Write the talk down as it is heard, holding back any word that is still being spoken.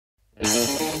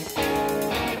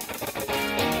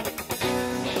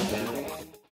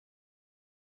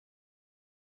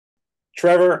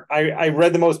Trevor, I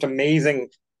read the most amazing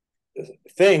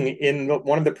thing in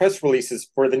one of the press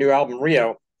releases for the new album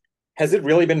Rio. Has it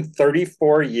really been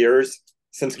 34 years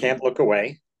since Can't Look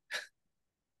Away?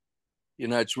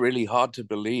 It's really hard to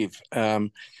believe.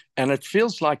 And it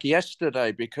feels like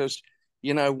yesterday because,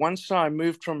 once I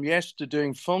moved from Yes to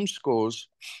doing film scores,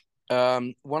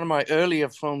 one of my earlier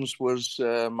films was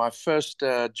my first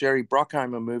Jerry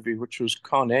Bruckheimer movie, which was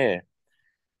Con Air.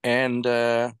 And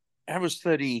that was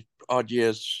 30 odd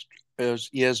years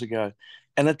ago.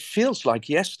 And it feels like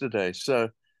yesterday. So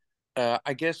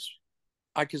I guess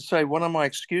I could say one of my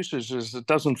excuses is it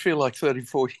doesn't feel like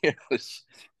 34 years.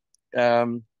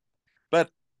 Um, but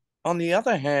on the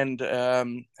other hand,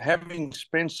 having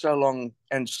spent so long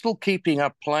and still keeping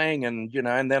up playing, and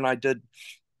then I did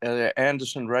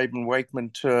Anderson Rabin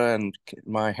Wakeman tour, and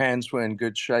my hands were in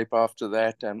good shape after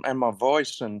that, and my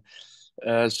voice, and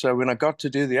so when I got to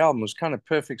do the album, it was kind of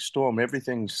perfect storm.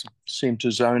 Everything seemed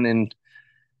to zone in,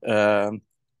 uh,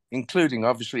 including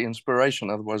obviously inspiration.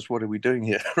 Otherwise, what are we doing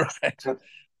here, right?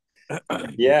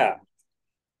 Yeah.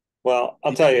 Well,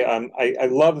 I'll tell you, I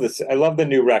love this. I love the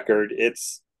new record.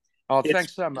 Oh, It's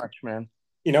thanks so much, man.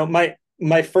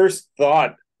 my first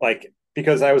thought, like,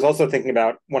 because I was also thinking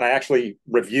about when I actually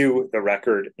review the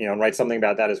record, and write something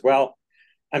about that as well.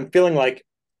 I'm feeling like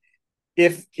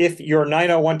if your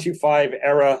 90125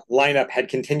 era lineup had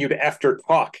continued after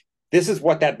Talk, this is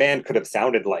what that band could have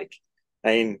sounded like.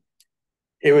 I mean,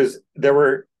 there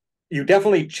were, you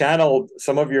definitely channeled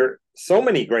some of your so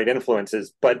many great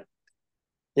influences, but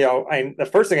the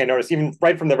first thing I noticed, even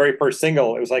right from the very first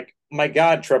single, it was like, my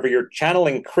God, Trevor, you're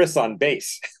channeling Chris on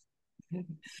bass.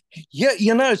 Yeah,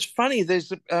 it's funny.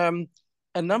 There's a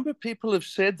number of people have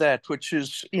said that, which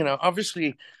is,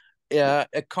 obviously a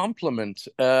compliment.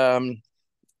 And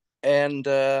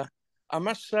I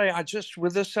must say,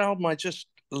 with this album, I just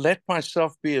let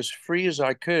myself be as free as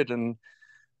I could, and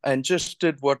just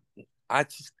did what I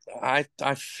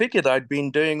I figured I'd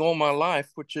been doing all my life,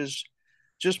 which is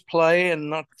just play and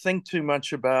not think too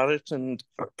much about it. And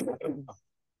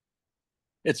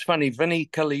it's funny, Vinny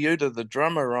Colaiuta, the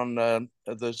drummer on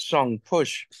the song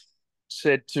Push,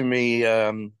 said to me,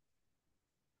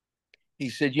 he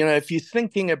said, if you're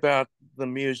thinking about the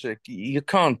music, you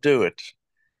can't do it.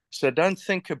 So don't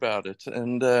think about it.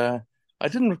 And I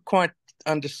didn't quite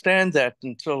understand that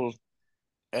until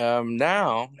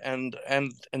now, and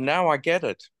now I get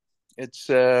it. It's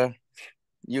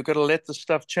you got to let the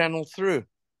stuff channel through.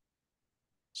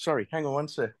 Sorry, hang on one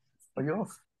sec. Are you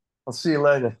off? I'll see you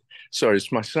later. Sorry,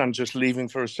 it's my son just leaving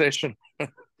for a session.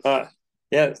 uh,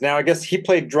 yeah. Now I guess he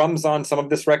played drums on some of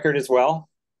this record as well.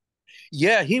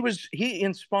 Yeah, he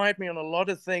inspired me on a lot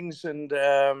of things, and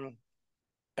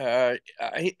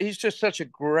he's just such a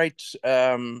great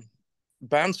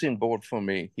bouncing board for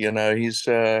me. He's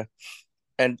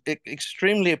and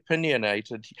extremely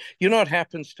opinionated. What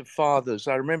happens to fathers?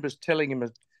 I remember telling him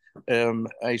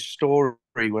a story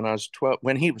when I was 12,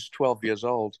 when he was 12 years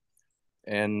old,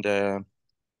 and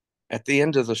at the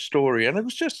end of the story, and it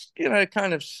was just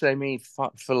kind of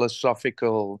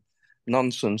semi-philosophical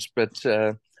nonsense, but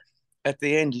at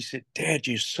the end he said, "Dad,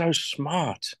 you're so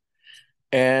smart."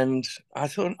 And I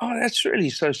thought, oh, that's really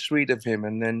so sweet of him.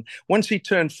 And then once he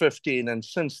turned 15, and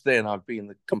since then I've been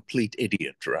the complete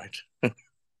idiot, right?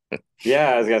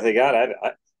 Yeah, I was gonna say, God,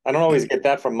 I don't always get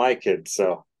that from my kids.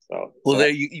 Well, So there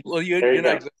you you know go.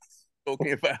 exactly what I'm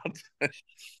talking about.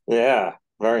 Yeah,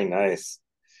 very nice.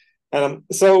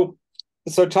 So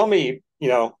tell me,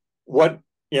 what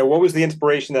was the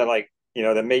inspiration that, like,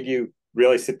 that made you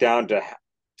really sit down to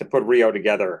put Rio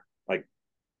together? Like,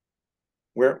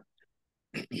 where?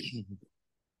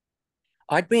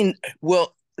 I've been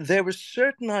well. There were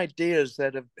certain ideas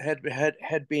that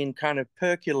had been kind of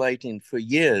percolating for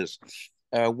years.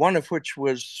 One of which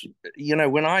was,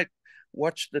 when I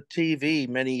watched the TV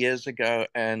many years ago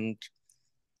and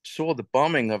saw the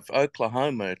bombing of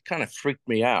Oklahoma, it kind of freaked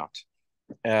me out.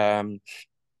 Um,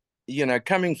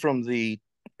 coming from the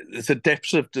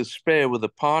depths of despair with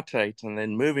apartheid, and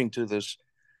then moving to this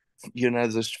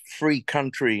free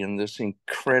country and this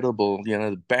incredible,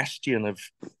 bastion of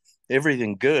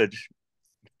everything good,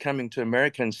 coming to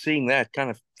America and seeing that kind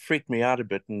of freaked me out a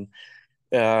bit. And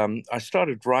I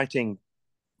started writing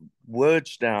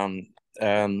words down,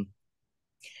 and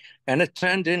it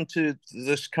turned into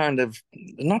this kind of,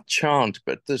 not chant,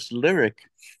 but this lyric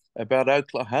about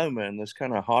Oklahoma, and this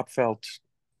kind of heartfelt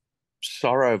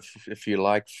sorrow, if you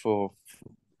like, for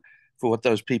what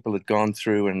those people had gone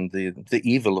through, and the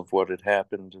evil of what had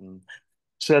happened. And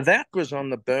So that was on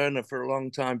the burner for a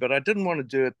long time, but I didn't want to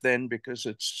do it then because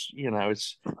it's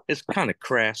kind of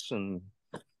crass and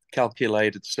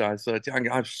calculated. So I thought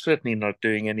I'm certainly not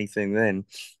doing anything then.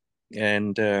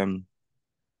 And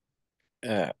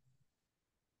uh,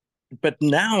 but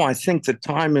now I think the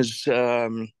time is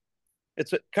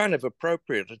it's kind of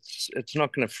appropriate. It's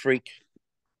not going to freak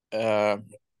uh,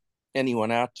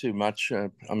 anyone out too much.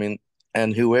 I mean,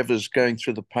 and whoever's going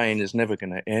through the pain is never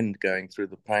going to end going through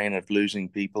the pain of losing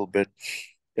people. But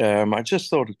I just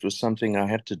thought it was something I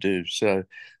had to do. So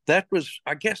I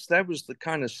guess, that was the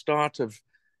kind of start of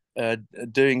uh,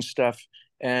 doing stuff.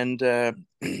 And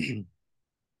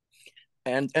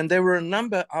and there were a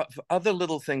number of other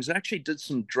little things. I actually did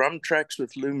some drum tracks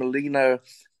with Lou Molino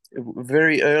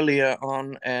very earlier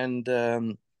on, and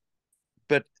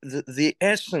but the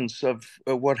essence of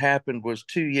what happened was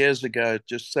 2 years ago,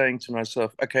 just saying to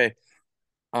myself, okay,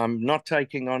 I'm not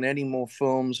taking on any more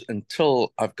films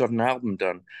until I've got an album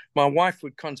done. My wife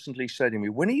would constantly say to me,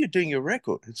 when are you doing your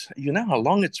record? It's, you know how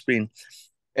long it's been.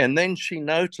 And then she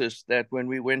noticed that when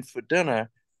we went for dinner,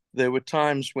 there were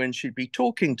times when she'd be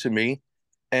talking to me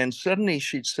and suddenly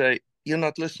she'd say, you're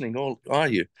not listening, are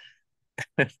you?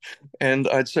 And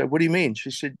I'd say, what do you mean?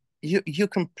 She said, you're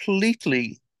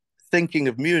completely thinking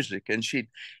of music. And she'd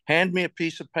hand me a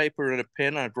piece of paper and a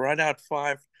pen. I'd write out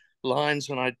 5 lines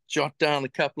and I'd jot down a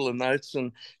couple of notes.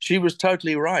 And she was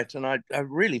totally right. And I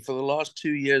really, for the last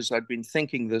 2 years, I'd been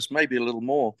thinking this, maybe a little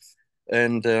more.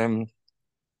 And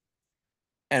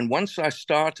once I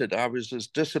started, I was as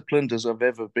disciplined as I've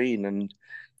ever been.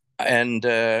 And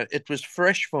it was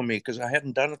fresh for me because I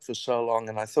hadn't done it for so long.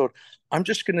 And I thought, I'm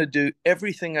just going to do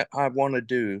everything I want to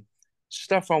do,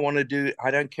 stuff I want to do.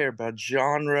 I don't care about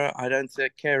genre. I don't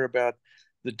care about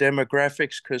the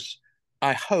demographics, because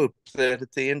I hope that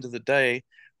at the end of the day,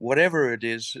 whatever it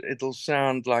is, it'll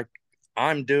sound like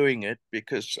I'm doing it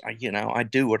because I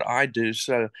do what I do.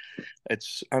 So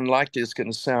it's unlikely it's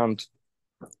going to sound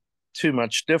too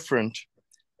much different.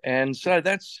 And so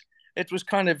it was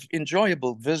kind of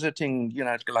enjoyable visiting,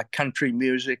 like country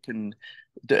music and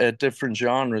different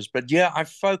genres. But yeah, I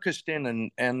focused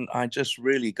in and I just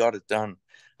really got it done.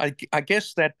 I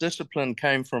guess that discipline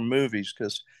came from movies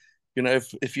because,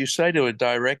 if you say to a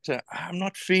director, I'm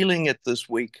not feeling it this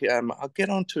week, I'll get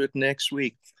onto it next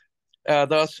week.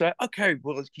 They'll say, okay,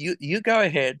 well, you go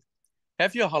ahead,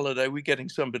 have your holiday. We're getting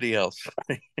somebody else.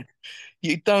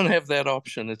 You don't have that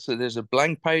option. There's a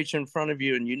blank page in front of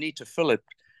you, and you need to fill it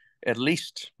at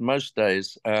least most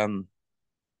days. And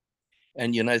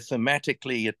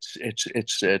thematically,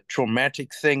 it's a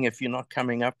traumatic thing if you're not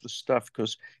coming up with stuff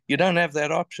because you don't have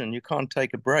that option. You can't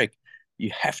take a break.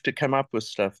 You have to come up with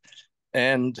stuff.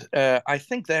 And I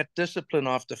think that discipline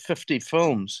after 50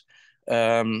 films,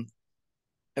 it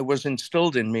was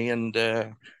instilled in me, and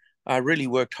I really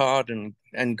worked hard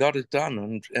and got it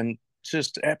done, and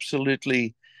just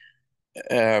absolutely,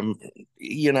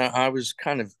 I was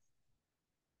kind of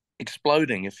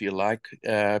exploding, if you like,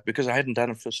 because I hadn't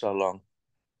done it for so long.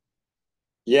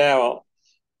 Yeah, well,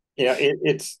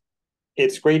 it's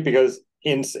great because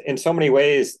in so many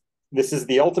ways this is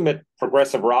the ultimate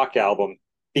progressive rock album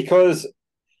because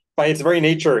by its very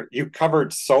nature you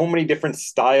covered so many different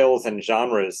styles and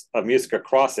genres of music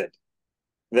across it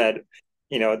that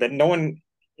that no one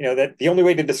that the only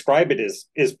way to describe it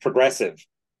is progressive.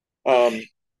 um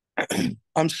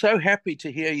I'm so happy to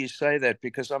hear you say that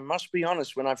because I must be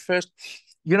honest, when I first,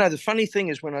 the funny thing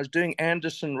is when I was doing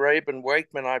Anderson, Rabin,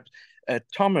 Wakeman,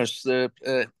 Thomas,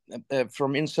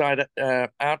 from Inside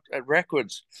Out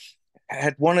Records,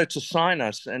 had wanted to sign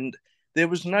us, and there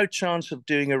was no chance of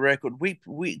doing a record.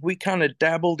 We kind of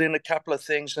dabbled in a couple of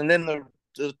things, and then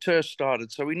the tour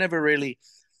started, so we never really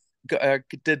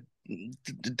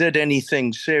did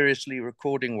anything seriously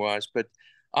recording wise. But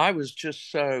I was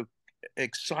just so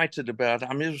excited about it.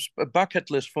 I mean, it was a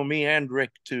bucket list for me and Rick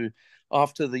to,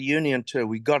 after the Union tour,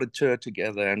 we got a tour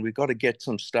together and we got to get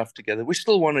some stuff together. We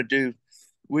still want to do,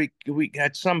 we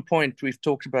at some point we've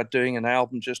talked about doing an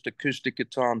album, just acoustic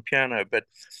guitar and piano. But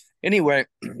anyway,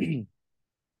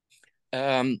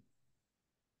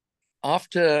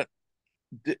 after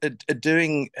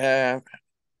doing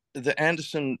the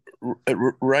Anderson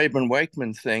Rabin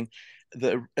Wakeman thing,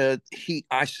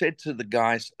 I said to the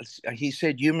guys, he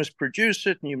said, you must produce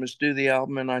it and you must do the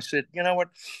album. And I said, you know what?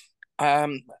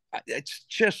 It's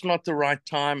just not the right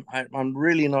time. I'm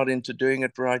really not into doing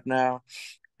it right now.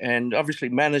 And obviously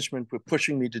management were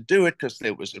pushing me to do it because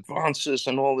there was advances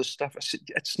and all this stuff. I said,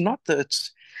 it's not that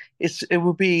it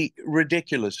would be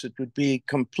ridiculous. It would be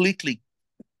completely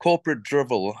corporate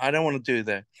drivel. I don't want to do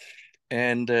that.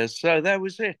 And so that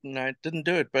was it. And I didn't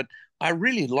do it. But I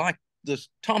really liked this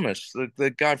Thomas, the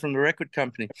guy from the record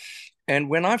company. And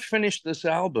when I finished this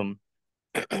album,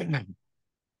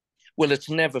 well, it's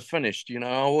never finished. You know,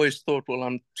 I always thought, well,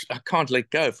 I can't let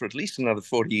go for at least another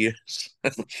 40 years.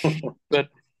 But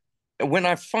when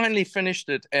I finally finished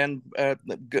it, and a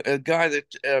guy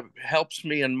that helps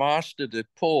me and mastered it,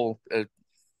 Paul,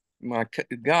 my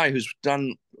guy who's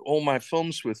done all my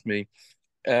films with me,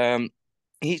 um,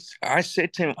 I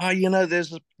said to him, "Oh, you know,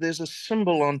 there's a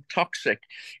symbol on Toxic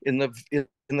in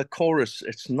the chorus.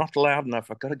 It's not loud enough.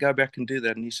 I've got to go back and do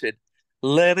that." And he said,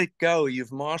 "Let it go.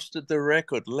 You've mastered the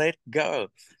record. Let go."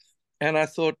 And I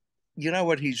thought, you know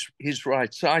what? He's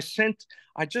right. So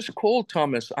I just called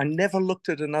Thomas. I never looked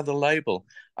at another label.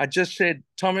 I just said,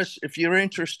 Thomas, if you're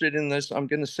interested in this, I'm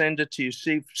going to send it to you.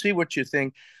 See what you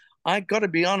think. I got to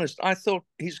be honest. I thought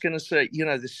he's going to say, you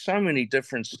know, there's so many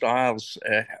different styles.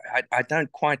 I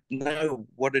don't quite know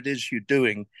what it is you're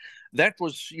doing. That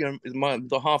was, you know,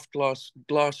 the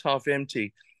glass half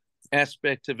empty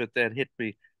aspect of it that hit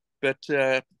me. But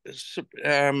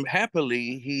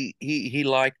happily, he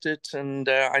liked it, and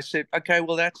I said, okay,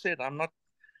 well, that's it. I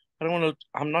don't want to.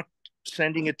 I'm not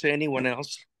sending it to anyone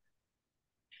else.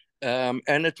 And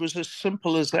it was as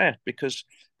simple as that, because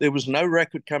there was no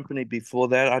record company before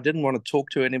that. I didn't want to talk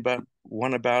to anyone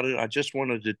about it. I just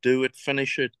wanted to do it,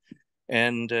 finish it,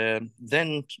 and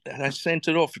then I sent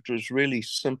it off. It was really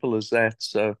simple as that.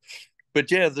 So,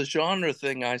 but yeah, the genre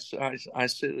thing, I said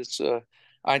it's.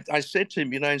 I said to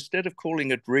him, you know, instead of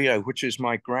calling it Rio, which is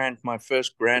my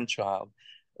first grandchild,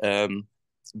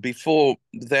 before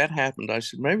that happened, I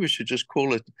said maybe we should just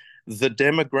call it the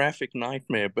demographic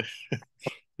nightmare. But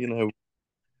you know,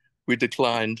 we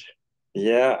declined.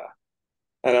 Yeah.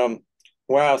 And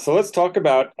wow. So let's talk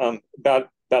about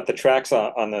the tracks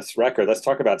on this record. Let's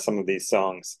talk about some of these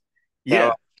songs. Yeah.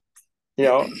 Now, you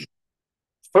know,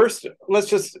 first,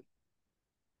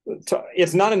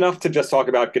 it's not enough to just talk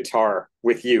about guitar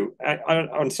with you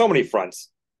on so many fronts.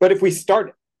 But if we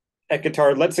start at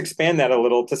guitar, let's expand that a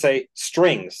little to say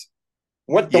strings.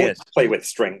 What don't you Yes. play with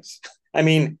strings? I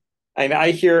mean,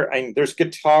 there's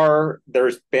guitar,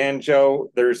 there's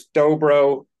banjo, there's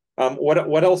dobro.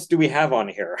 What else do we have on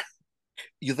here?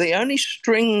 The only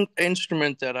string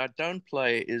instrument that I don't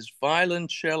play is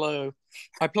violoncello.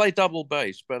 I play double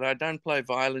bass, but I don't play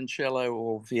violoncello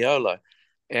or viola.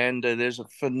 And there's a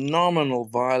phenomenal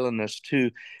violinist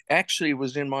who actually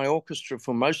was in my orchestra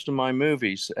for most of my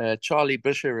movies, Charlie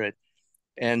Bicheret.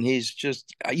 And he's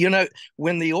just, you know,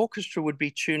 when the orchestra would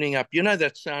be tuning up, you know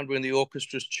that sound when the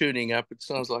orchestra's tuning up, it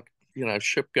sounds like, you know,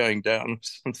 ship going down or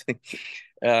something.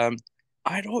 Um,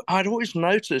 I'd always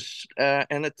noticed,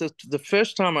 and at the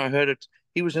first time I heard it,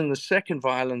 he was in the second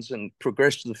violins and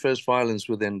progressed to the first violins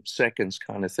within seconds,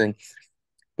 kind of thing.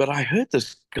 But I heard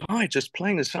this guy just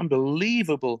playing this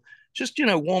unbelievable, just, you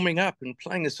know, warming up and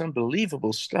playing this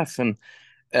unbelievable stuff,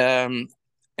 um,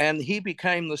 and he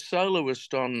became the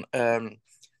soloist on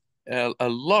a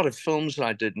lot of films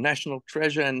I did, National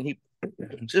Treasure, and he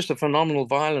just a phenomenal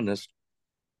violinist.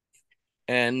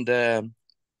 And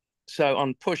so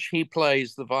on Push, he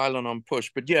plays the violin on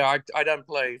Push. But yeah, I don't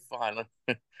play violin.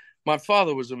 My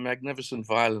father was a magnificent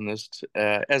violinist,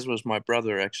 as was my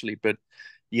brother actually. But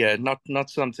yeah, not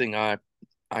something I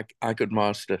could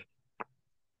master.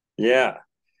 Yeah.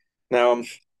 Now,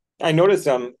 I noticed,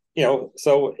 you know,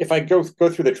 so if I go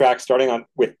through the track, starting on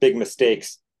with Big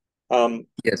Mistakes, um,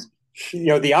 Yes. you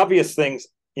know, the obvious things,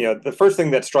 you know, the first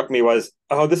thing that struck me was,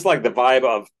 oh, this is like the vibe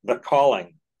of The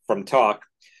Calling from Talk.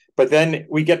 But then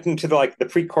we get into the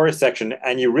pre-chorus section,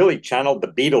 and you really channeled the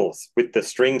Beatles with the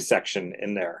string section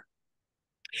in there.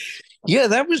 Yeah,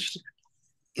 that was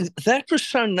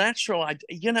so natural.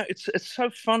 You know, it's so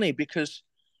funny because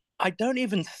I don't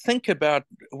even think about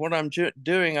what I'm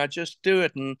doing. I just do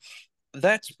it, and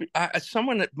that's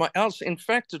someone else. In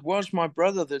fact, it was my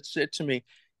brother that said to me.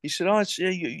 He said, "Oh,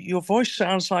 your voice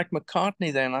sounds like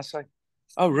McCartney." Then I said,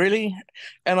 "Oh, really?"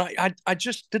 And I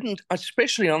just didn't,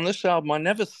 especially on this album. I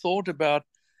never thought about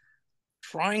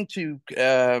trying to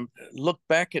look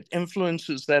back at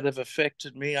influences that have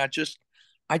affected me. I just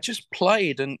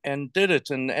played and did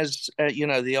it. And as you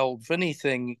know, the old Vinny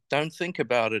thing, don't think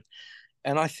about it.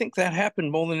 And I think that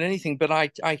happened more than anything. But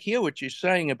I hear what you're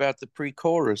saying about the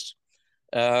pre-chorus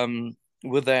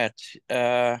with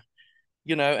that.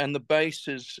 You know, and the bass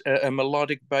is a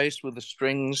melodic bass with the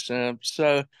strings.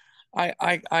 So I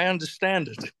understand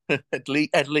it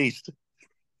at least.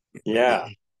 Yeah.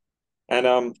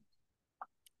 And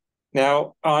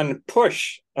now on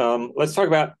Push, let's talk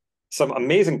about some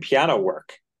amazing piano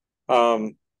work. You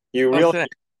Oh, really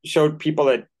thanks. showed people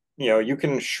that, you know, you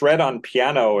can shred on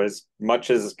piano as much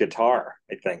as guitar,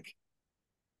 I think.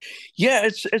 Yeah,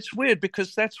 it's weird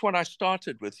because that's what I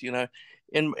started with.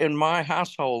 In my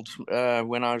household,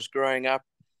 when I was growing up,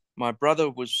 my brother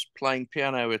was playing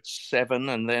piano at 7,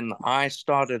 and then I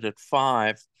started at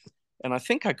 5, and I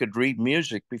think I could read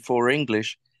music before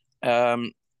English.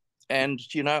 Um, and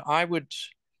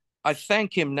I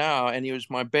thank him now, and he was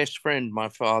my best friend, my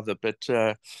father. But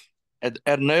at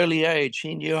an early age,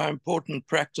 he knew how important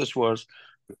practice was.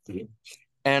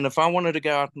 And if I wanted to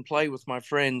go out and play with my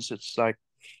friends, it's like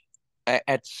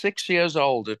at 6 years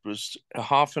old, it was a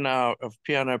half an hour of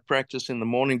piano practice in the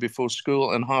morning before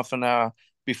school and half an hour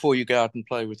before you go out and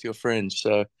play with your friends.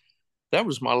 So that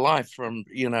was my life from,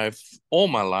 all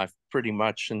my life pretty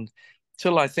much. And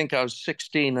till I think I was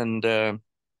 16,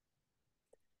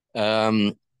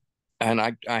 um, and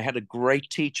I had a great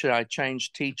teacher. I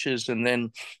changed teachers. And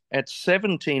then at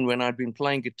 17, when I'd been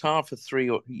playing guitar for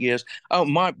 3 years, oh,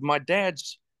 my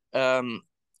dad's,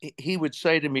 he would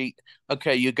say to me,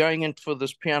 okay, you're going in for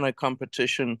this piano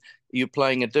competition. You're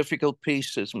playing a difficult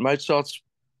piece. It's Mozart's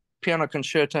piano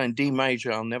concerto in D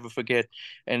major. I'll never forget.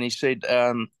 And he said,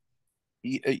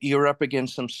 you're up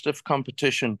against some stiff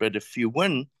competition, but if you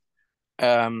win,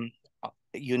 um,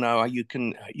 I'm going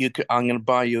to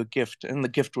buy you a gift. And the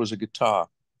gift was a guitar.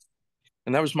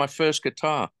 And that was my first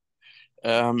guitar.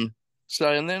 And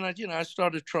then I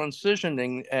started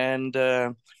transitioning,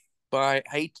 and by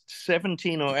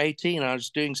 17 or 18, I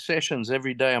was doing sessions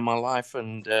every day of my life,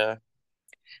 and it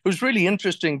was really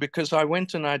interesting because I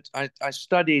went and I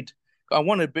studied. I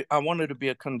wanted to be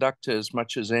a conductor as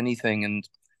much as anything, and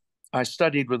I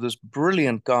studied with this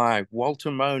brilliant guy,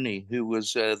 Walter Money, who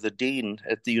was the dean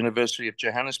at the University of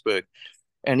Johannesburg,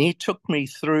 and he took me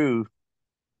through.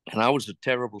 And I was a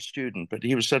terrible student, but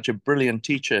he was such a brilliant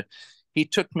teacher. He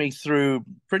took me through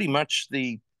pretty much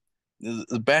the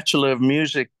Bachelor of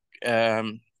Music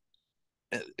um,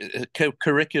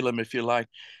 curriculum, if you like,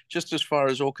 just as far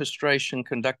as orchestration,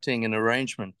 conducting, and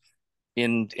arrangement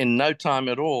in no time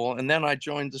at all. And then I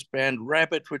joined this band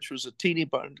Rabbit, which was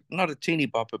not a teeny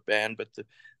bopper band, but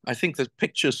I think the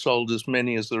pictures sold as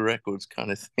many as the records,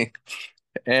 kind of thing.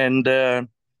 And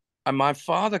my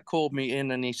father called me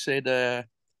in and he said,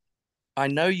 I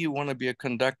know you want to be a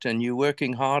conductor and you're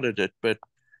working hard at it, but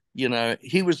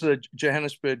he was the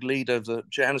Johannesburg lead of the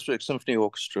Johannesburg Symphony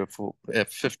Orchestra for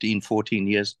 15, 14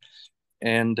 years.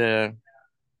 And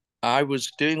I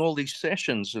was doing all these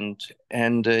sessions,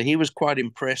 and he was quite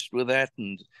impressed with that.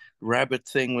 And Rabbit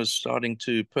thing was starting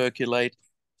to percolate.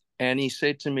 And he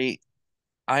said to me,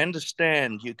 I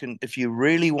understand you can, if you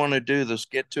really want to do this,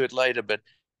 get to it later. But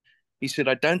he said,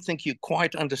 I don't think you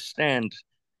quite understand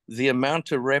the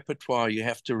amount of repertoire you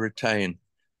have to retain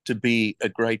to be a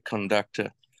great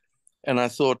conductor. And I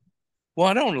thought, well,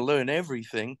 I don't want to learn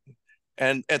everything.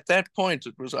 And at that point,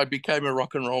 I became a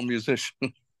rock and roll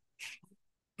musician,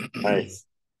 Nice.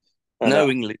 And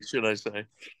knowingly, should I say.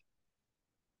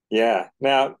 yeah.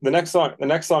 Now the next song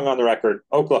on the record,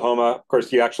 Oklahoma. Of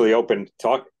course, you actually opened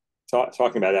talking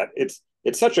about that. It's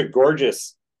such a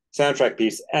gorgeous soundtrack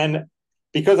piece, and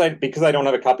because I don't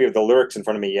have a copy of the lyrics in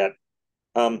front of me yet,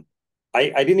 um, I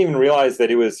didn't even realize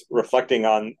that it was reflecting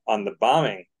on the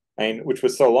bombing, which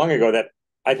was so long ago that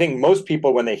I think most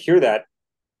people when they hear that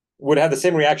would have the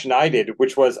same reaction I did,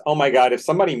 which was, oh my God, if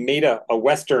somebody made a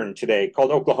Western today called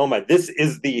Oklahoma, this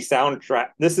is the soundtrack,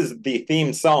 this is the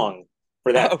theme song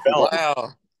for that Oh, film. wow.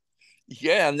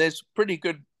 Yeah, and there's pretty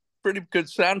good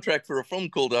soundtrack for a film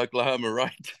called Oklahoma,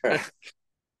 right?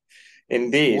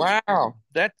 Indeed. Wow,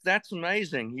 that's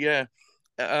amazing. Yeah.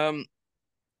 Um,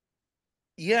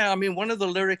 yeah, I mean, one of the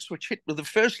lyrics the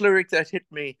first lyric that hit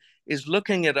me is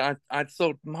looking at, I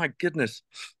thought, my goodness,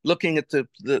 looking at the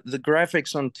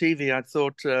graphics on TV, I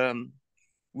thought,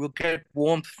 we'll get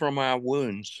warmth from our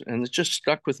wounds. And it just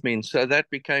stuck with me. And so that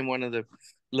became one of the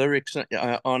lyrics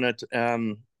on it.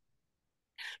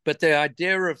 But the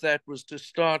idea of that was to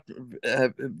start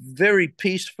very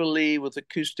peacefully with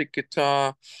acoustic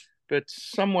guitar, but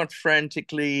somewhat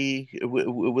frantically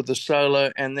with the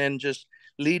solo, and then just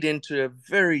lead into a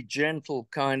very gentle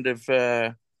kind of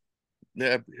a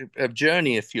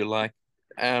journey, if you like,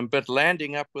 but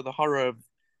landing up with a horror,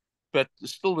 but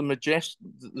still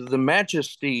the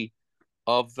majesty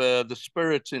of the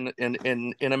spirit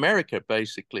in America,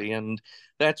 basically, and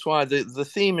that's why the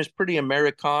theme is pretty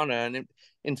Americana. And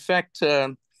in fact,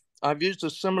 I've used a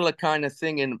similar kind of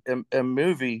thing in a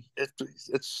movie.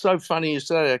 It's so funny you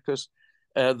say it because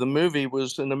the movie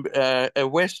was a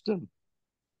western.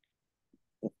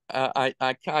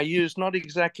 I use not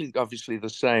exactly, obviously the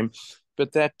same,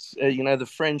 but that the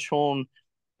French horn,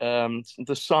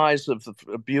 the size of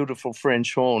a beautiful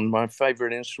French horn, my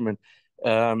favorite instrument.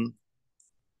 Um,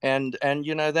 and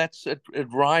that's it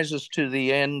rises to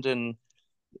the end, and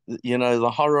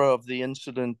the horror of the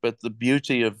incident, but the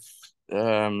beauty of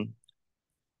the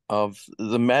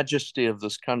majesty of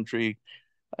this country.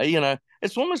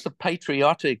 It's almost a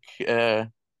patriotic,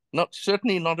 not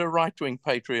certainly not a right-wing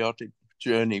patriotic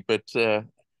journey, but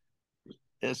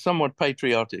somewhat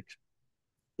patriotic.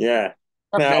 Yeah.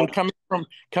 Now, And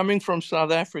coming from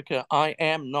South Africa, I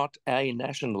am not a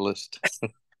nationalist.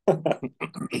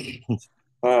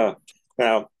 uh,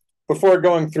 now, before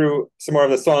going through some more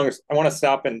of the songs, I want to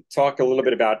stop and talk a little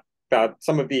bit about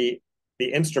some of the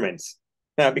instruments.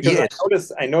 Now, because I Yes,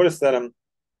 noticed I noticed that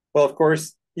well, of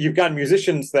course, you've got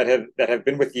musicians that have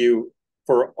been with you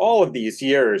for all of these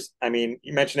years. I mean,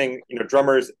 you mentioning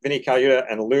drummers Vinny Colaiuta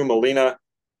and Lou Molina,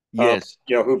 yes,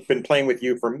 who've been playing with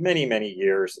you for many many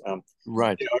years.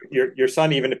 right. Your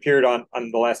son even appeared on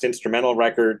the last instrumental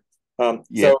record.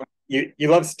 Yeah, So you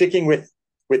love sticking with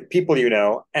people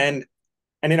and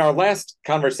in our last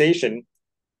conversation,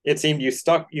 it seemed you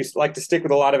like to stick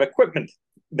with a lot of equipment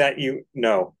that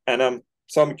and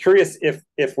so I'm curious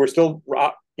if we're still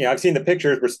I've seen the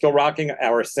pictures, we're still rocking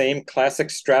our same classic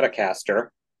Stratocaster,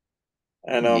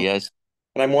 and yes.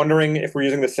 I'm wondering if we're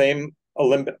using the same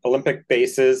Olympic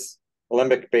basses,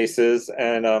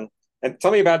 and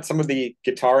tell me about some of the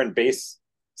guitar and bass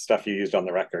stuff you used on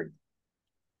the record.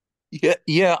 Yeah,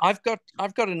 yeah. I've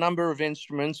got a number of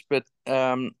instruments, but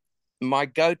my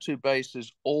go-to bass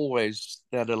is always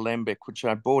that alembic, which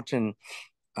I bought in,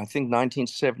 I think,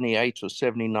 1978 or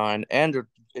 79, and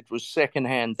it was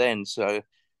secondhand then, so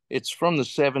it's from the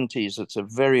 70s. It's a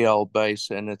very old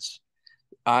bass, and it's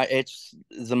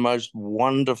the most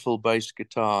wonderful bass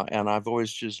guitar, and I've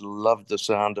always just loved the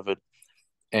sound of it.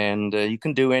 And you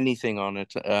can do anything on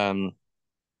it. And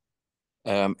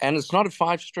it's not a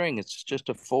five string; it's just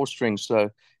a four string.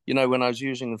 So when I was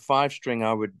using the five string,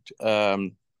 I would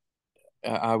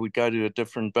go to a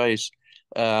different bass.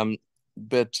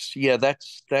 But yeah,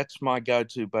 that's my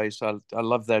go-to bass. I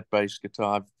love that bass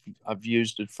guitar. I've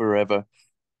used it forever,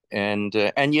 and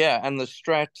yeah, and the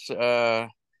Strat.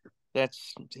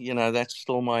 That's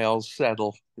still my old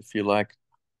saddle, if you like.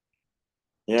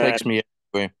 Yeah. Takes me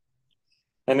everywhere.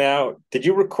 And now, did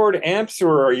you record amps,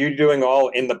 or are you doing all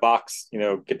in the box,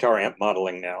 guitar amp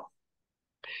modeling now?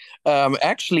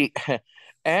 Actually,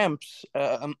 amps.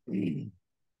 On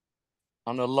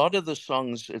a lot of the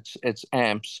songs, it's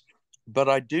amps, but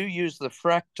I do use the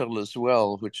fractal as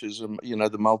well, which is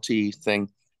the multi thing.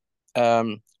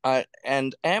 And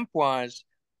amp wise,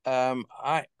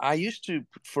 I used to,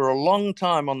 for a long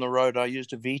time on the road, I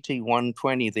used a VT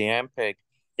 120, the Ampeg,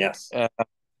 Yes. uh,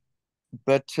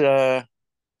 but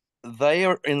they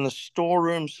are in the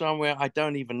storeroom somewhere. I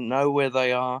don't even know where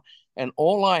they are. And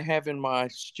all I have in my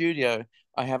studio,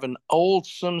 I have an old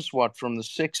Simswat from the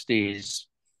 60s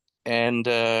and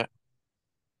a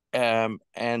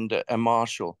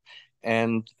Marshall.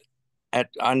 And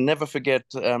I never forget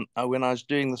when I was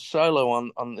doing the solo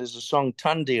on there's a song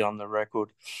Tundi on the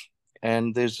record,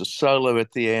 and there's a solo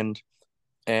at the end,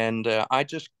 and I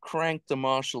just cranked the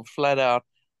Marshall flat out,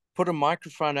 put a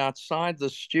microphone outside the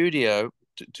studio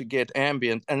to get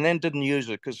ambient, and then didn't use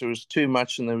it because there was too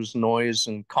much and there was noise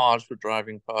and cars were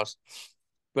driving past.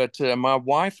 But my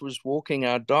wife was walking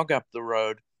our dog up the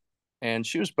road, and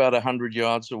she was about 100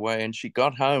 yards away, and she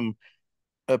got home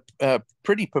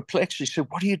pretty perplexed. She said,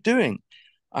 "What are you doing?"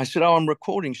 I said, "Oh, I'm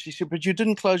recording." She said, "But you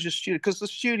didn't close your studio," because the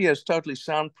studio is totally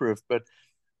soundproof. But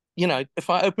if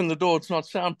I open the door, it's not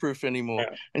soundproof anymore.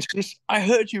 Yeah. And she says, "I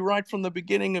heard you right from the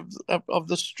beginning of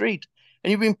the street,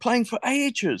 and you've been playing for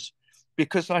ages."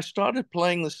 Because I started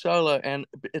playing the solo, and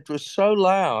it was so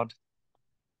loud,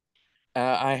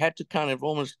 I had to kind of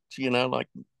almost, like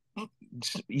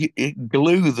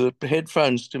glue the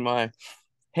headphones to my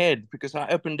head because I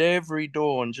opened every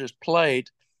door and just played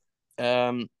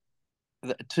um,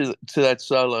 to that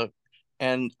solo.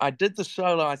 And I did the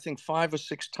solo, I think, 5 or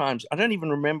 6 times. I don't even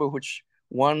remember which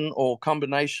one or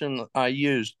combination I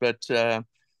used, but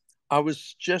I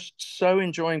was just so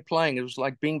enjoying playing. It was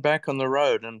like being back on the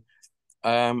road. And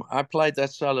I played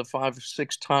that solo 5 or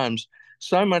 6 times,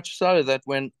 so much so that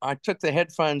when I took the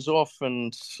headphones off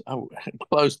and I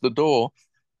closed the door,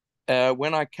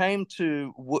 when I came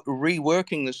to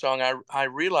reworking the song, I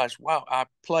realized, wow, I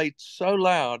played so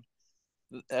loud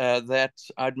that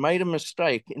I'd made a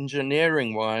mistake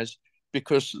engineering wise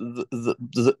because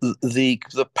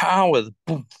the power, the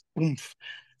boom, boom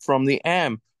from the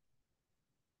amp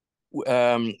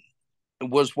um,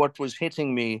 was what was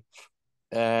hitting me.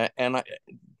 And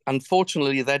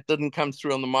unfortunately, that didn't come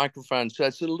through on the microphone. So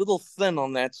it's a little thin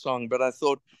on that song, but I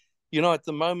thought at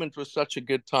the moment was such a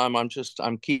good time. I'm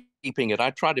keeping it. I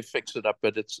try to fix it up,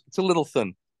 but it's a little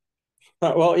thin.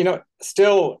 Well,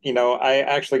 still, I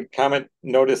actually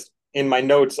noticed in my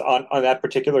notes on that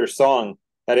particular song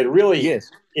that Yes.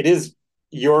 it is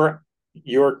your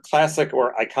classic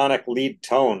or iconic lead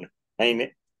tone. I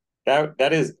mean,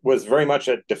 that was very much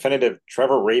a definitive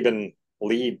Trevor Rabin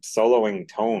lead soloing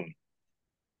tone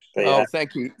they Oh, had.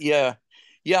 thank you. Yeah.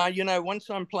 Yeah, once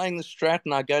I'm playing the Strat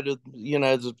and I go to,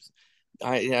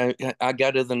 I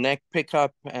go to the neck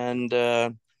pickup and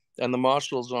the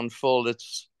Marshalls on full,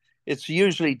 it's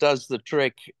usually does the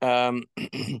trick.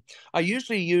 I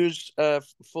usually use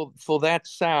for that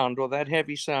sound or that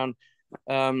heavy sound,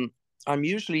 um, I'm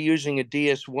usually using a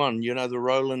DS1, the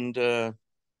Roland, the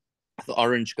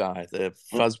orange guy, the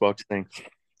fuzzbox thing.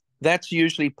 That's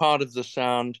usually part of the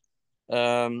sound.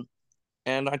 Um,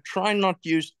 and I try not to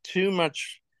use too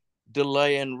much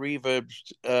delay and reverb.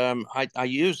 I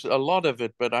use a lot of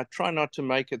it, but I try not to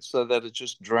make it so that it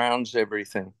just drowns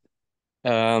everything.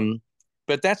 Um,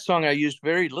 but that song I used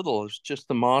very little. It's just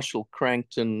the Marshall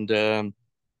cranked and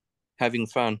having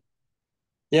fun.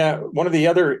 Yeah, one of the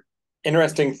other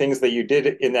interesting things that you did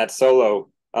in that solo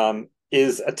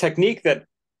is a technique that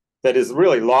is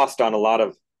really lost on a lot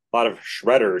of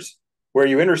shredders, where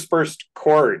you interspersed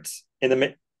chords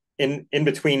in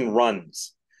between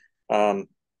runs, um,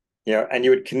 and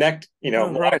you would connect Oh,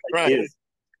 melodic right, right. ideas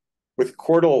with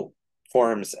chordal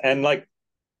forms, and like,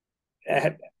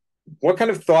 what kind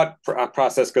of thought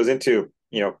process goes into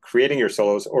creating your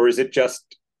solos, or is it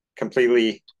just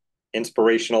completely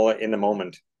inspirational in the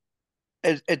moment?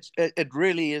 It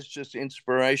really is just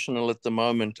inspirational at the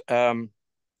moment. But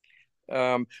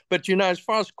as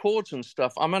far as chords and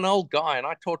stuff, I'm an old guy and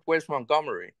I taught Wes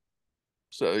Montgomery.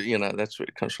 So, that's where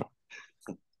it comes from.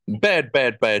 Bad,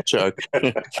 bad, bad joke.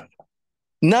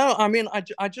 No, I mean,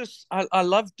 I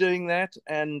love doing that.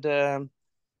 And,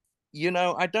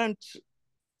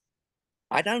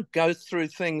 I don't go through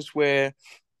things where,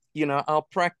 I'll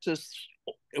practice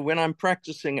when I'm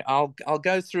practicing, I'll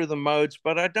go through the modes,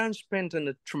 but I don't spend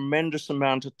a tremendous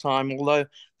amount of time, although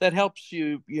that helps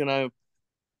you,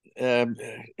 uh,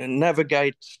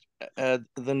 navigate the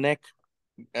neck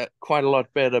quite a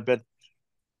lot better. But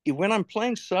when I'm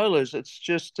playing solos, it's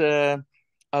just I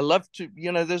love to,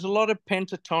 there's a lot of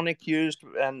pentatonic used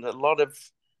and a lot of,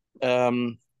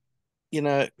 um,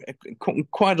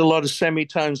 quite a lot of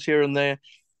semitones here and there.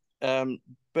 Um,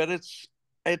 but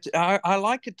I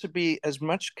like it to be as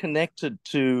much connected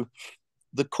to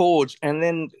the chords and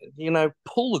then,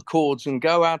 pull the chords and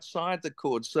go outside the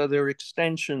chords. So there are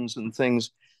extensions and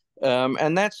things.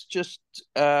 And that's just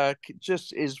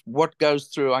is what goes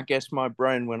through, I guess, my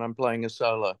brain when I'm playing a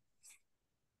solo.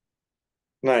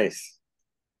 Nice.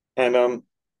 And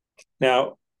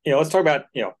now, let's talk about,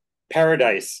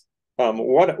 Paradise.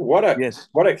 What a Yes.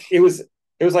 it was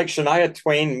like Shania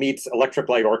Twain meets Electric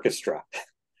Light Orchestra.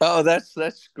 Oh,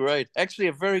 that's great. Actually,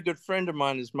 a very good friend of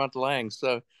mine is Mutt Lang,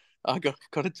 so I got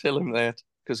to tell him that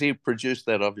because he produced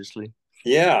that, obviously.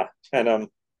 Yeah. And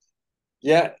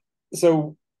yeah,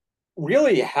 so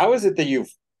really, how is it that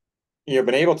you've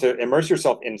been able to immerse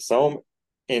yourself in so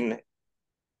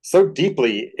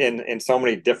deeply in so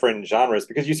many different genres?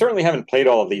 Because you certainly haven't played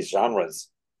all of these genres,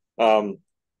 um,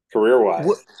 career Well,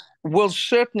 wise. well,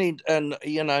 certainly, and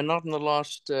not in the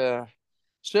last.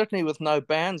 Certainly, with no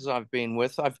bands I've been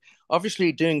with, I've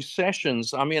obviously doing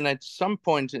sessions. I mean, at some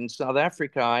point in South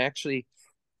Africa,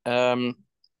 um,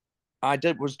 I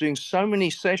did was doing so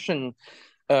many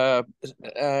uh,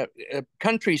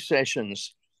 country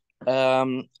sessions.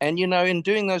 And in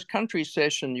doing those country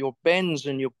sessions, your bends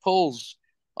and your pulls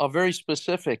are very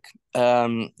specific,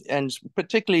 and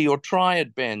particularly your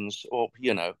triad bends, or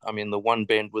I mean the one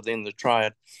bend within the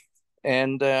triad.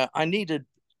 And I needed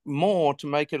more to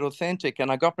make it authentic,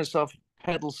 and I got myself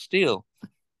pedal steel,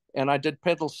 and I did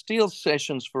pedal steel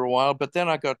sessions for a while, but then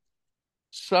I got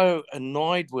so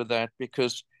annoyed with that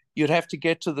because you'd have to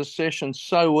get to the session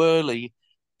so early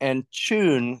and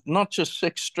tune not just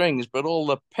six strings but all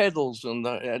the pedals and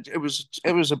it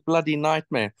was a bloody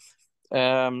nightmare.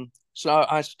 So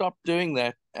I stopped doing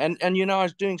that, and I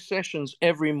was doing sessions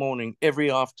every morning,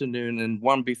 every afternoon, and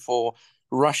one before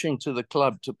rushing to the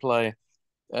club to play.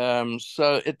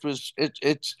 So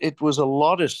it was a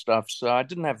lot of stuff, so I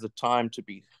didn't have the time to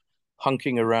be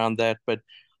hunking around that. But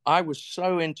I was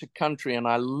so into country, and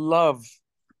I love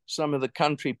some of the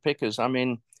country pickers. I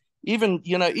mean,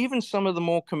 even some of the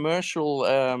more commercial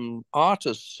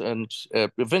artists, and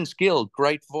Vince Gill,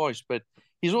 great voice, but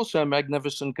he's also a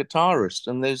magnificent guitarist,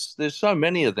 and there's so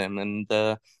many of them. And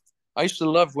I used to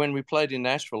love when we played in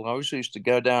Nashville. I always used to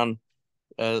go down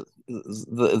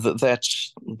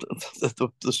that's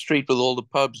the street with all the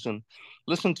pubs, and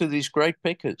listen to these great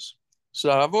pickers.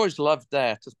 So I've always loved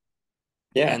that.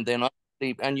 Yeah. And then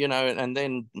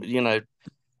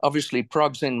obviously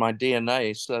prog's in my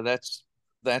DNA, so that's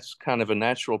kind of a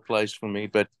natural place for me.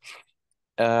 But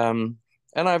um,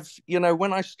 and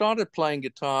when I started playing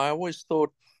guitar, I always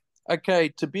thought,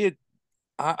 okay,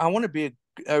 I want to be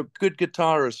a good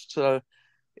guitarist. So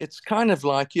it's kind of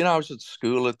like, I was at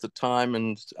school at the time,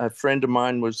 and a friend of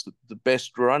mine was the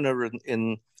best runner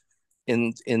in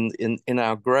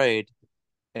our grade,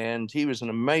 and he was an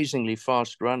amazingly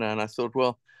fast runner. And I thought,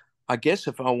 well, I guess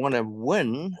if I want to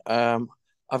win,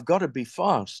 I've got to be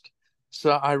fast.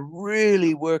 So I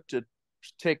really worked at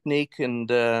technique,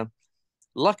 and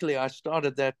luckily I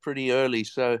started that pretty early.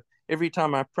 So every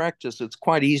time I practice, it's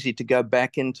quite easy to go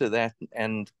back into that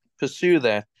and pursue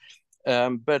that.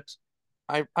 But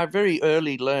I very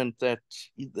early learned that,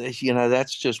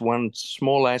 that's just one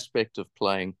small aspect of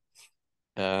playing.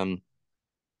 Um,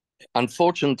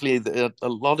 Unfortunately, a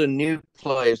lot of new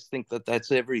players think that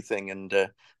that's everything, and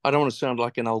I don't want to sound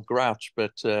like an old grouch,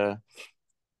 but I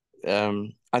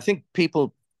think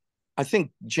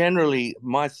generally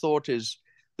my thought is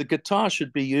the guitar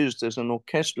should be used as an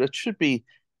orchestra. It should be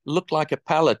look like a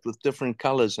palette with different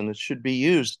colors, and it should be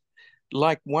used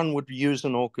like one would use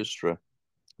an orchestra.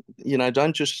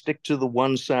 Don't just stick to the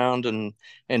one sound and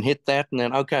hit that, and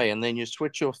then okay, and then you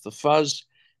switch off the fuzz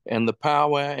and the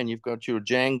power, and you've got your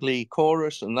jangly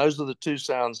chorus, and those are the two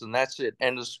sounds, and that's it,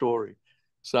 end of story.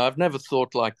 So I've never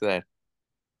thought like that.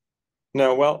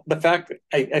 No, well,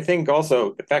 I think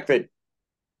also the fact that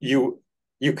you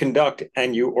you conduct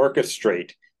and you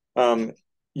orchestrate, um,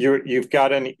 you've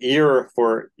got an ear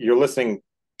for you're listening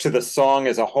to the song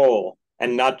as a whole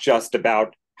and not just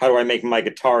about how do I make my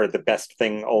guitar the best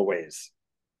thing always.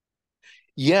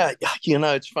 Yeah,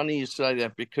 it's funny you say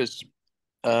that, because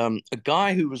a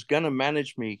guy who was going to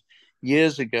manage me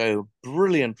years ago,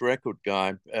 brilliant record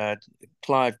guy,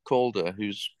 Clive Calder,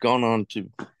 who's gone on to,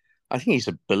 I think he's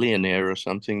a billionaire or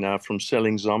something now from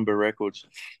selling Zomba records.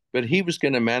 But he was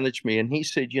going to manage me, and he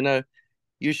said,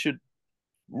 you should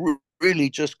really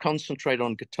just concentrate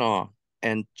on guitar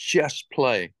and just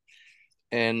play.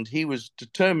 And he was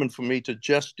determined for me to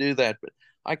just do that. But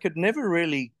I could never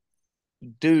really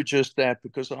do just that,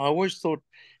 because I always thought,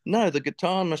 no, the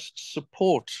guitar must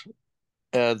support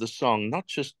the song, not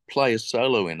just play a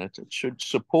solo in it. It should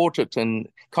support it and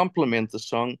complement the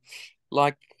song,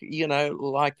 like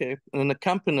an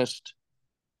accompanist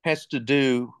has to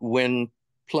do when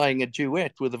playing a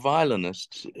duet with a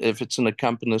violinist. If it's an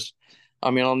accompanist,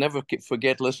 I mean, I'll never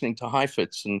forget listening to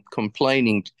Heifetz and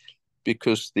complaining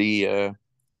because the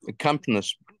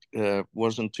accompanist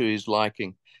wasn't to his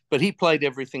liking. But he played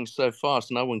everything so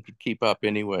fast, no one could keep up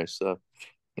anyway. So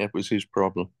that was his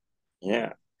problem.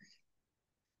 Yeah.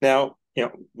 Now,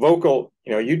 vocal,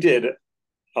 you did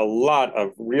a lot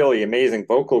of really amazing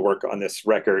vocal work on this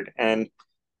record. And,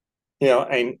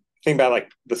 I think about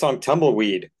like the song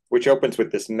Tumbleweed, which opens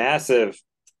with this massive,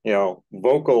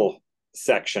 vocal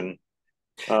section.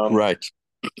 Right.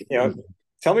 You know,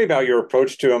 tell me about your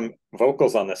approach to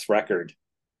vocals on this record.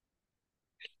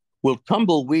 Well,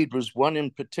 Tumbleweed was one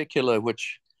in particular,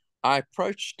 which I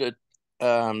approached it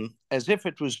as if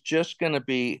it was just going to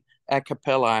be a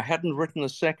cappella. I hadn't written the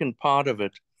second part of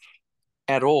it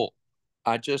at all.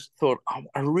 I just thought,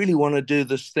 I really want to do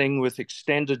this thing with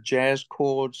extended jazz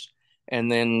chords,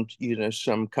 and then,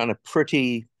 some kind of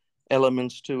pretty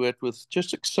elements to it with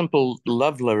just a simple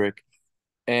love lyric.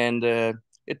 And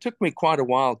it took me quite a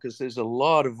while because there's a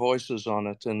lot of voices on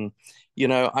it. And,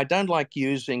 I don't like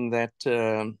using that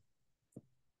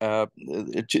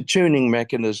tuning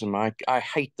mechanism. I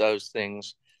hate those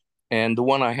things. And the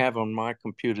one I have on my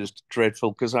computer is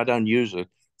dreadful because I don't use it.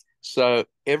 So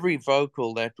every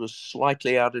vocal that was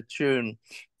slightly out of tune,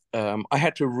 I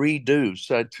had to redo.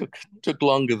 So it took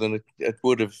longer than it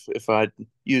would have if I'd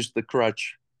used the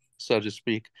crutch, so to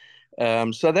speak.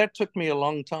 So that took me a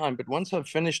long time. But once I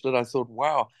finished it, I thought,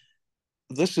 wow,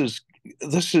 this is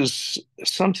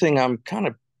something I'm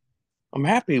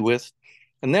happy with.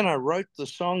 And then I wrote the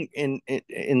song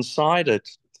inside it,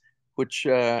 which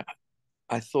I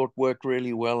thought worked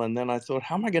really well. And then I thought,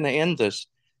 how am I going to end this?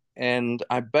 And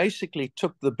I basically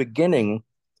took the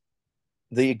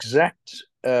exact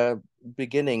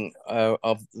beginning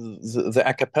of the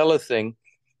a cappella thing,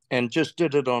 and just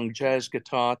did it on jazz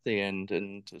guitar at the end.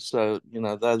 And so,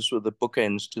 those were the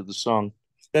bookends to the song.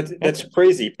 That's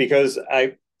crazy because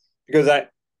I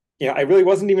really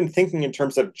wasn't even thinking in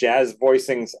terms of jazz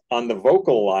voicings on the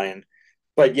vocal line,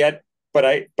 but yet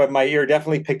but my ear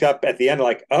definitely picked up at the end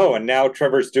like, oh, and now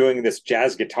Trevor's doing this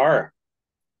jazz guitar.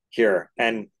 here.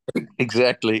 And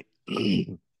Exactly.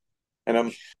 and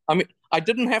I mean, I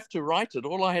didn't have to write it.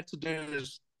 All I had to do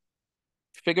is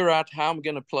figure out how I'm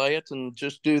going to play it and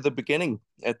just do the beginning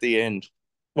at the end.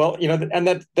 well,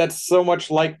 and that's so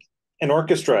much like an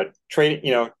orchestra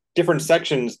training. Different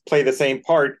sections play the same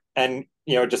part, and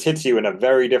it just hits you in a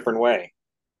very different way.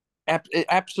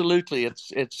 Absolutely,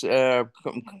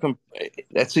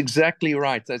 that's exactly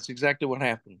right. That's exactly what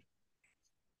happened.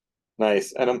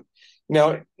 Nice. And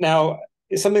now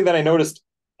something that I noticed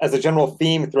as a general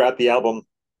theme throughout the album,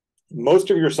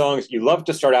 most of your songs you love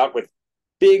to start out with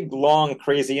big, long,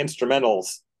 crazy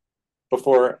instrumentals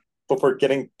before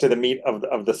getting to the meat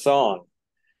of the song.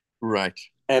 Right.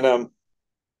 And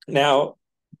now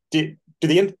do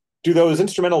the do those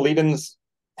instrumental lead-ins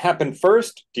happen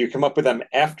first? Do you come up with them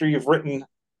after you've written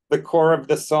the core of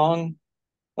the song?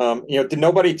 Did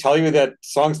nobody tell you that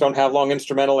songs don't have long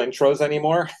instrumental intros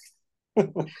anymore?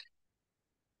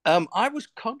 I was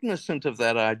cognizant of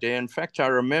that idea. In fact, I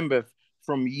remember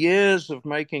from years of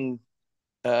making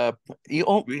uh,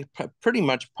 pretty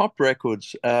much pop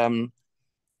records that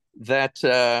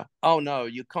oh no,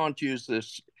 you can't use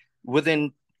this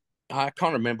within. I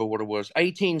can't remember what it was.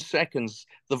 18 seconds.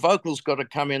 The vocals got to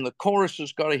come in. The chorus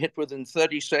has got to hit within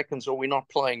 30 seconds, or we're not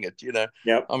playing it.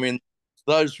 Yep. I mean,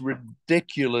 those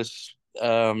ridiculous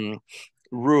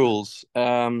rules.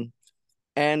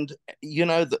 And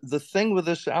the thing with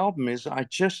this album is I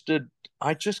just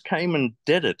came and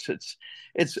did it.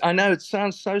 It's I know it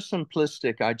sounds so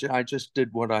simplistic. I just did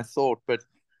what I thought, but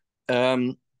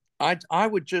I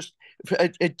would just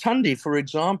at Tundi, for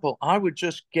example, I would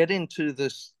just get into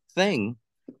this thing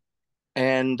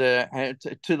and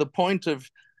to the point of,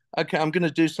 okay, I'm going to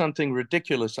do something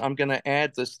ridiculous. I'm going to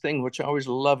add this thing which I always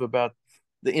love about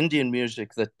the Indian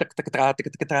music, the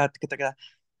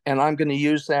and I'm going to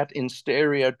use that in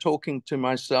stereo, talking to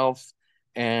myself.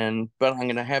 But I'm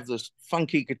going to have this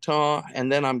funky guitar, and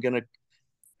then I'm going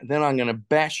to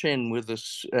bash in with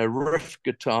this riff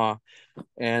guitar,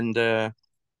 and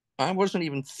I wasn't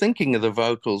even thinking of the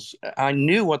vocals. I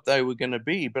knew what they were going to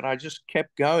be, but I just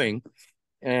kept going,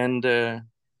 and then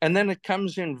it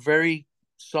comes in very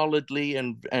solidly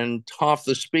and half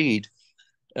the speed.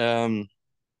 Um,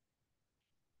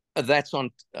 that's on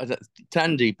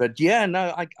Tandy, but yeah,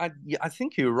 no, I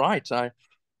think you're right.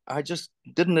 I just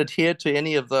didn't adhere to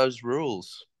any of those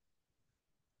rules.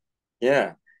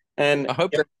 Yeah. And I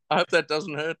hope that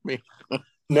doesn't hurt me.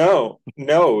 no,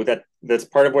 no, that's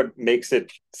part of what makes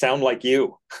it sound like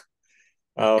you.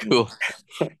 Um, Cool.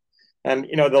 and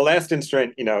the last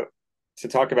instrument, to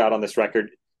talk about on this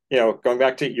record, going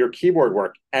back to your keyboard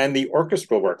work and the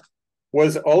orchestral work,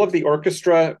 was all of the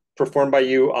orchestra performed by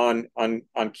you on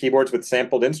keyboards with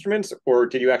sampled instruments, or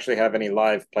did you actually have any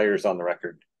live players on the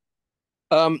record?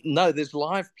 No, there's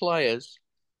live players,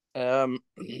 um,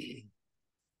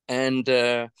 and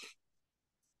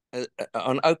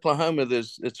on Oklahoma,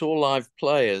 it's all live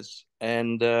players,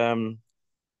 and then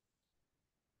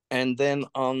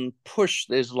on Push,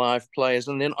 there's live players,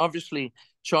 and then obviously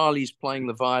Charlie's playing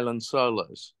the violin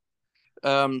solos.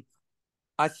 Um,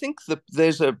 I think that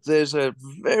there's a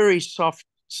very soft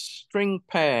string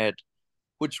pad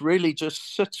which really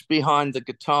just sits behind the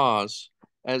guitars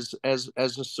as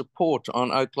a support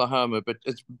on Oklahoma, but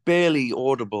it's barely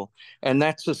audible, and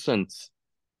that's a synth.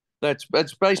 That's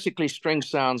basically string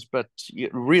sounds, but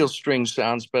real string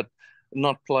sounds, but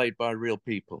not played by real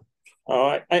people.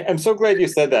 Oh, I'm so glad you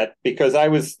said that because I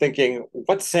was thinking,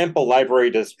 what sample library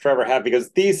does Trevor have?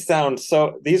 Because these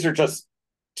are just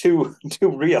too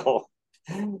real.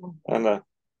 And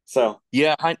so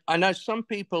Yeah, I know some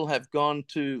people have gone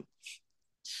to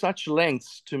such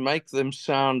lengths to make them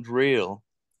sound real.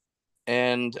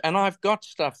 And I've got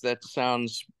stuff that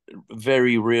sounds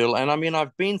very real. And I mean,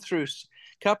 I've been through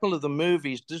a couple of the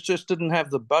movies that just didn't have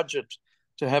the budget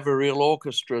to have a real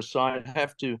orchestra, so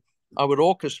I would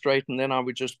orchestrate and then I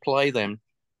would just play them.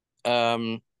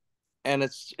 Um, and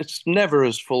it's never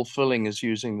as fulfilling as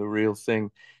using the real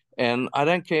thing. And I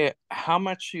don't care how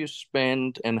much you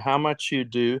spend and how much you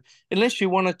do, unless you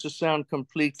want it to sound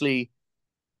completely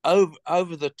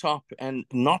over the top and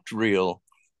not real.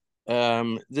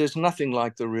 There's nothing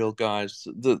like the real guys.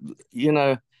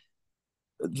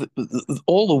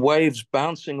 All the waves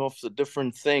bouncing off the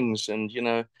different things, and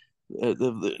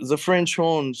the French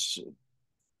horns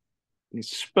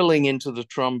spilling into the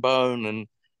trombone, and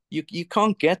you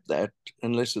can't get that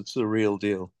unless it's the real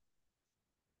deal,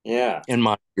 yeah, in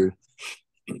my view.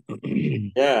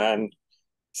 yeah. And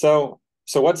so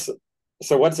so what's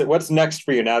what's next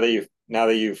for you now that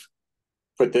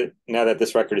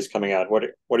this record is coming out? What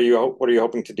are you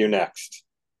hoping to do next?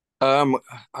 Um,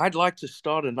 I'd like to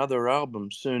start another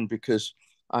album soon because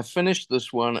I finished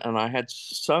this one and I had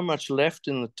so much left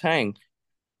in the tank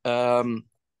um,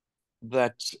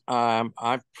 that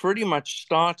I've pretty much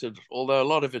started, although a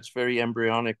lot of it's very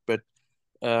embryonic, but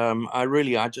I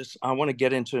want to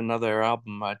get into another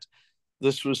album.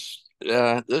 This was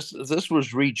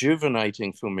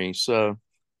rejuvenating for me, so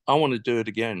I want to do it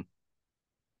again.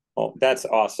 Oh, that's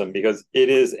awesome because it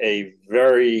is a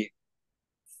very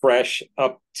fresh,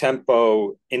 up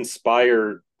tempo,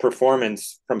 inspired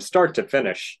performance from start to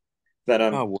finish. That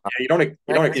Oh wow, you don't thank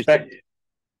you. expect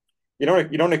you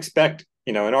don't expect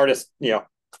an artist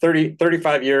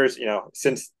 35 years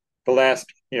since the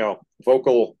last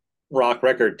vocal rock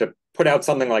record to put out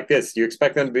something like this. You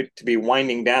expect them to be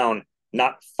winding down,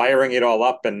 not firing it all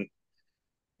up you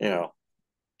know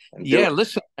and doing Yeah,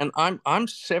 listen, and I'm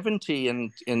 70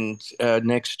 in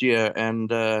next year,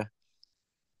 and oh,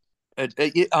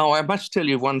 I must tell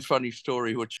you one funny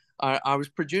story, which I was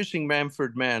producing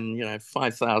Manfred Mann,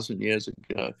 5,000 years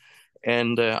ago.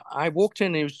 And I walked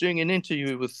in, he was doing an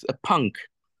interview with a punk,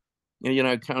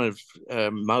 kind of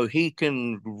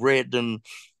Mohican red.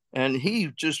 And he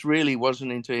just really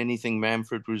wasn't into anything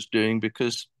Manfred was doing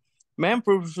because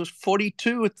Manfred was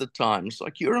 42 at the time. It's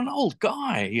like, you're an old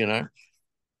guy.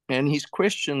 And his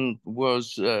question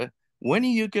was, when are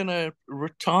you going to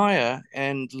retire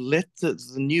and let the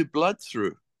new blood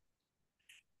through?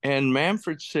 And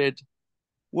Manfred said,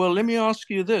 well, let me ask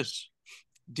you this.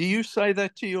 Do you say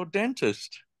that to your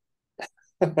dentist?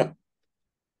 it.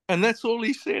 And that's all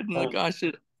he said. And the guy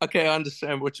said, okay, I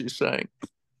understand what you're saying.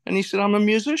 And he said, I'm a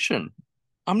musician.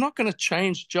 I'm not going to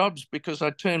change jobs because I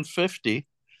turned 50.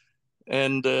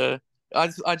 And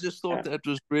I just thought that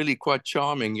was really quite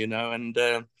charming.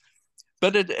 And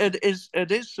but it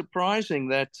is surprising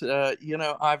that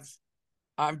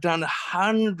I've done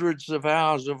hundreds of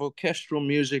hours of orchestral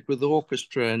music with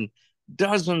orchestra and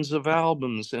dozens of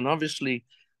albums, and obviously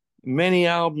many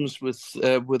albums with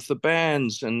the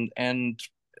bands and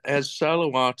as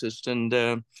solo artist,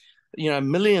 and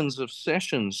millions of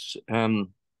sessions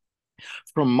from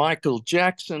Michael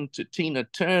Jackson to Tina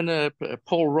Turner,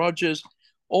 Paul Rogers,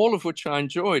 all of which I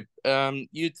enjoyed.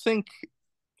 You'd think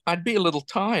I'd be a little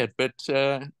tired, but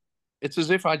it's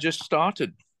as if I just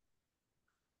started.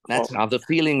 That's well, how the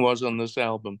feeling was on this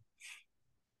album.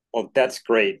 well, that's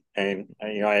great, and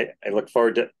I look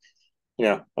forward to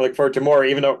I look forward to more.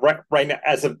 Even though right now,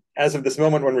 as of this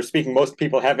moment when we're speaking, most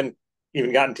people haven't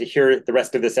even gotten to hear the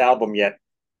rest of this album yet.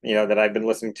 That I've been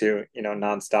listening to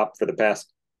nonstop for the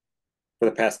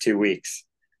past 2 weeks.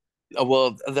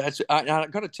 Well, I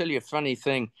got to tell you a funny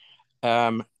thing.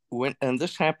 When and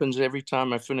this happens every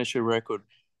time I finish a record.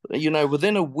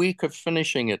 Within a week of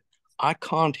finishing it, I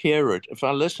can't hear it. If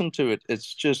I listen to it,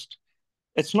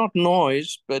 it's not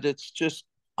noise, but it's just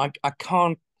I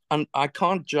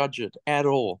can't judge it at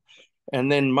all. And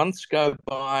then months go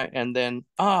by, and then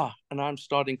and I'm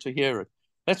starting to hear it.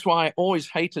 That's why I always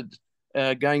hated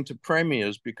going to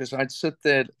premieres because I'd sit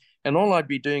there and all I'd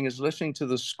be doing is listening to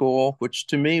the score, which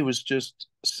to me was just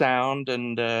sound.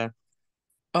 And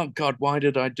oh God, why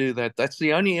did I do that? That's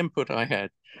the only input I had.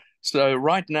 So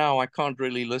right now I can't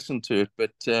really listen to it,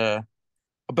 but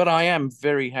I am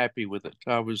very happy with it.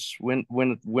 I was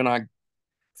when I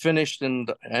finished, and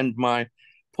my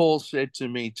Paul said to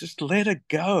me, "Just let it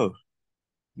go.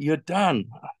 You're done."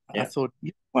 I Yeah. thought,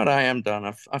 you know what? I am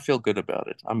done. I feel good about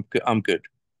it. I'm good.